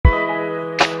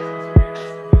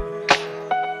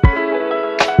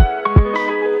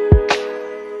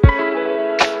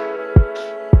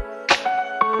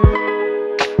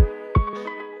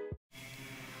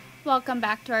Welcome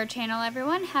back to our channel,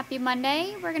 everyone. Happy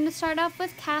Monday. We're going to start off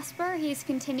with Casper. He's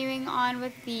continuing on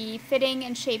with the fitting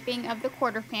and shaping of the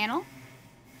quarter panel.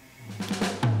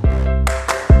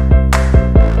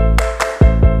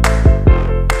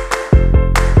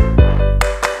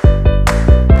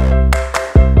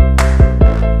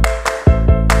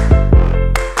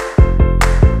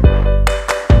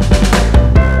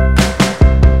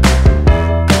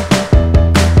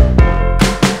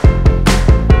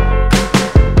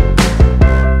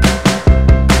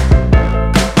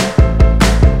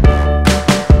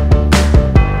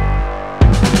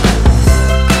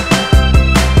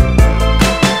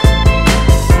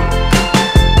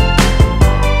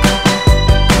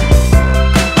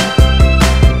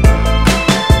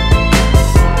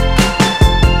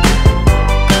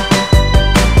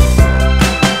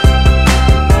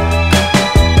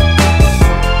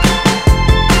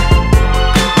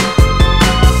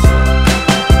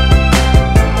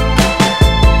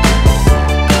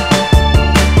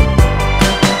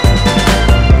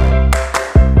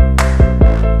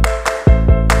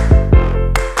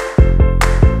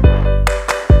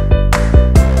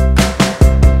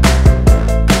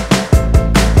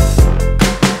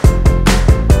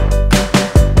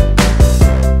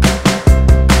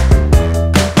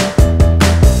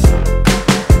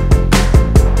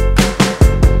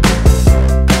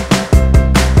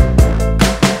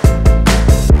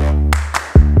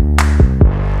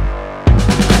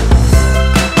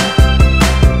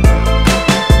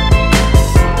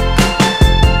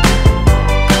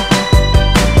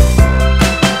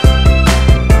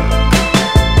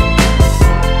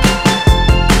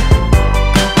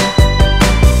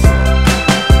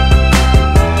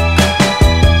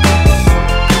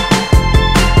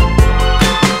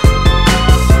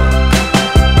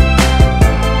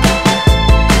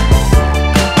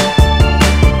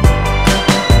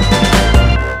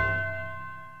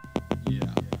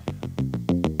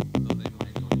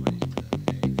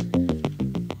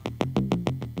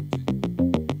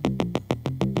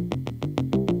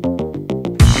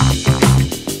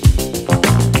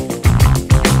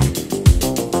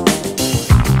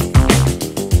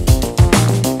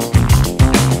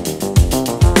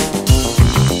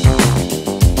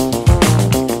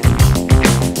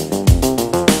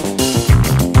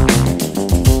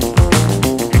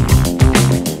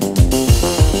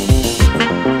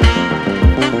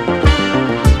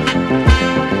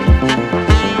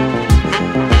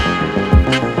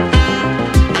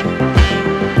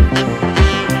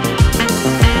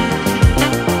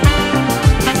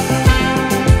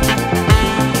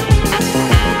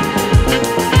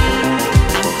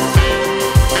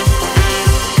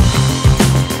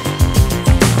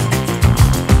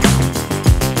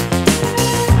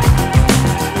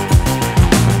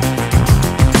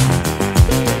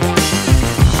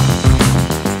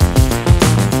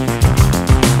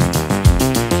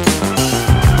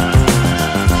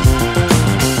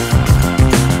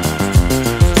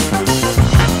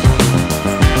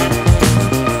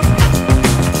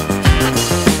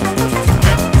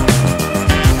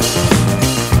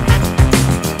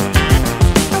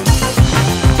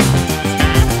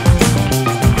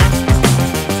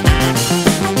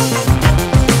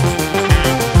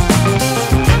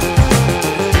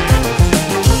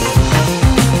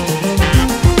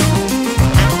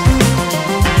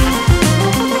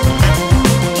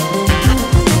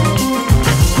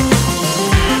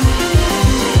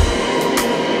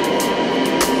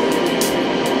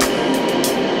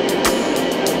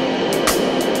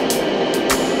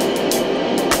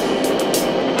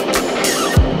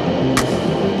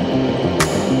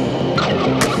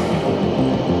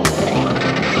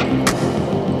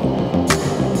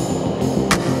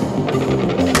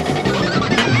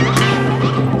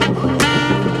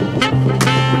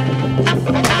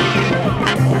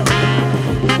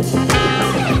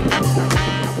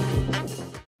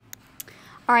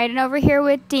 Alright, and over here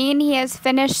with Dean, he has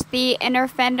finished the inner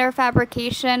fender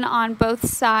fabrication on both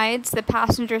sides, the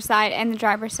passenger side and the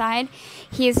driver's side.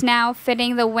 He is now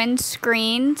fitting the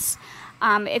windscreens.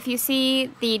 If you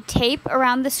see the tape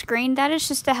around the screen, that is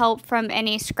just to help from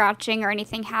any scratching or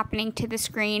anything happening to the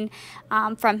screen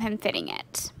from him fitting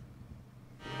it.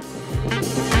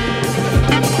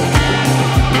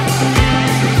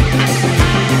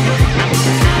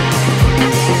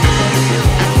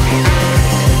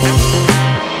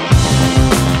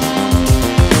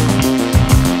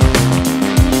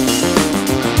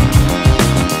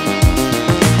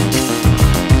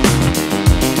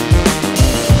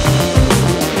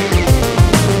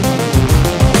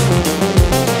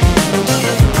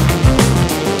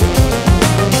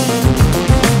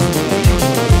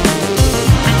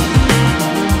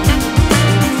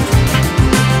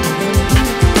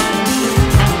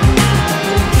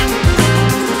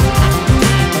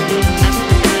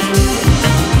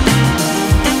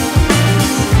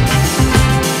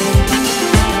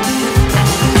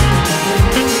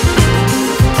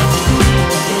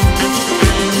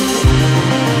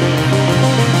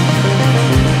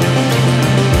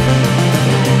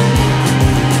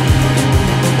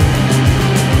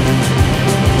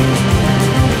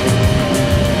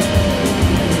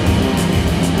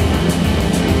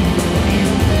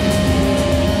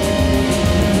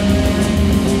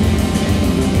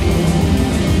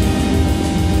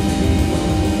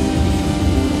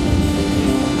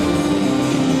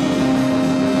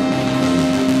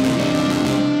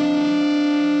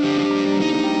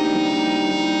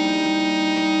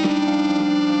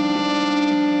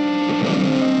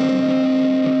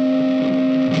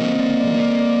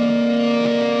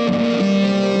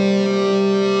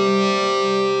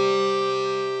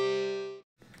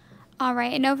 All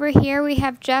right, and over here we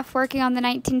have Jeff working on the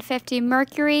 1950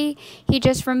 Mercury. He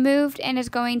just removed and is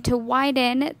going to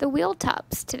widen the wheel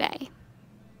tubs today.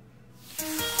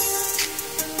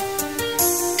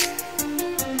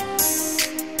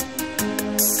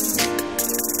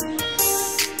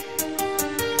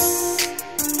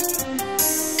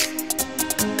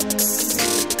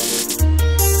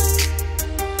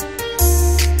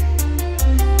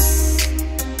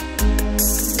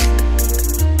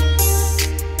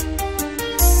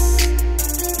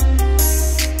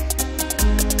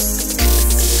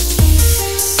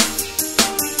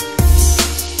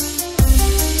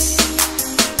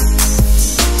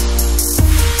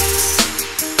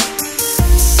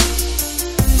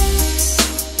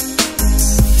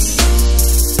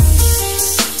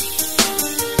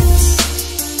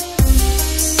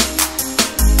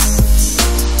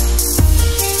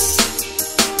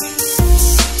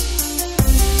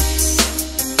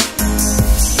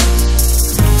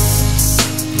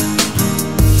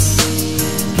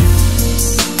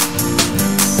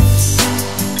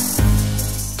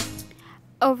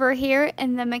 Over here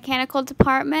in the mechanical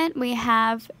department, we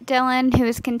have Dylan, who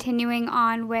is continuing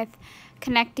on with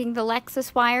connecting the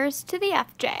Lexus wires to the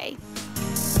FJ.